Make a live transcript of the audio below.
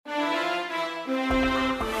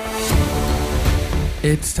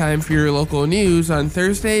It's time for your local news on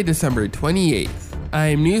Thursday, December 28th.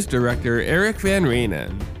 I'm News Director Eric Van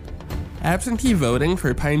Rainen. Absentee voting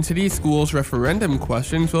for Pine City Schools referendum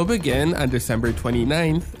questions will begin on December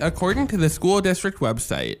 29th, according to the school district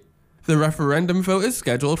website. The referendum vote is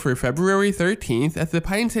scheduled for February 13th at the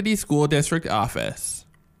Pine City School District office.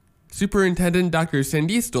 Superintendent Dr.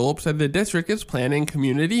 Cindy Stolp said the district is planning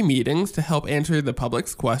community meetings to help answer the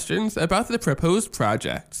public's questions about the proposed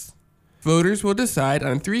projects. Voters will decide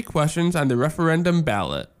on 3 questions on the referendum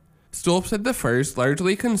ballot. Stolp said the first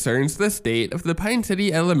largely concerns the state of the Pine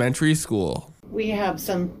City Elementary School. We have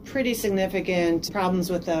some pretty significant problems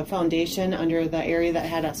with the foundation under the area that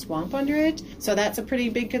had a swamp under it. So that's a pretty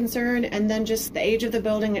big concern. And then just the age of the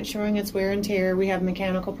building, it's showing its wear and tear. We have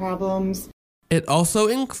mechanical problems. It also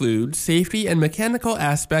includes safety and mechanical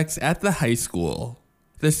aspects at the high school.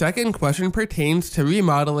 The second question pertains to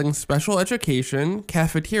remodeling special education,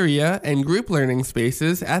 cafeteria, and group learning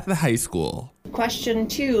spaces at the high school. Question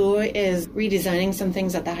 2 is redesigning some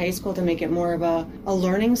things at the high school to make it more of a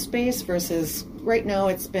learning space versus right now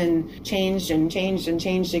it's been changed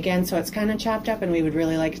again, so it's kind of chopped up, and we would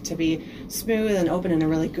really like it to be smooth and open in a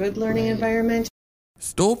really good learning environment.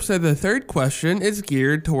 Stolp said the third question is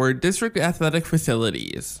geared toward district athletic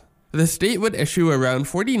facilities. The state would issue around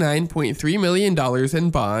 $49.3 million in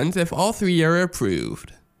bonds if all 3 are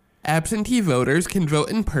approved. Absentee voters can vote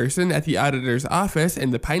in person at the auditor's office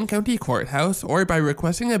in the Pine County Courthouse or by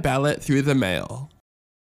requesting a ballot through the mail.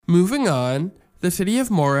 Moving on, the city of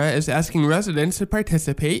Mora is asking residents to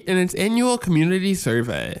participate in its annual community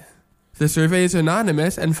survey. The survey is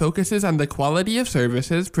anonymous and focuses on the quality of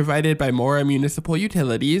services provided by Mora Municipal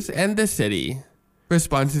Utilities and the city.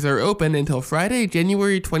 Responses are open until Friday,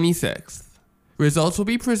 January 26th. Results will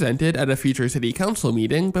be presented at a future city council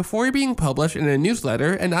meeting before being published in a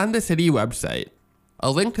newsletter and on the city website. A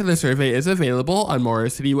link to the survey is available on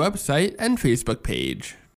Mora's city website and Facebook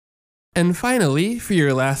page. And finally, for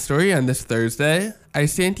your last story on this Thursday,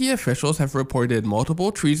 Isanti officials have reported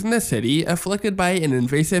multiple trees in the city afflicted by an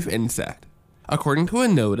invasive insect. According to a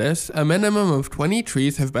notice, a minimum of 20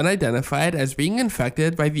 trees have been identified as being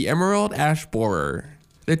infected by the emerald ash borer.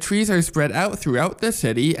 The trees are spread out throughout the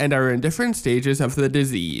city and are in different stages of the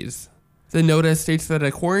disease. The notice states that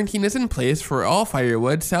a quarantine is in place for all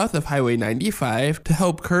firewood south of Highway 95 to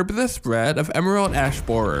help curb the spread of emerald ash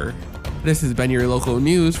borer. This has been your local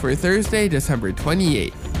news for Thursday, December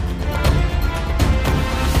 28th.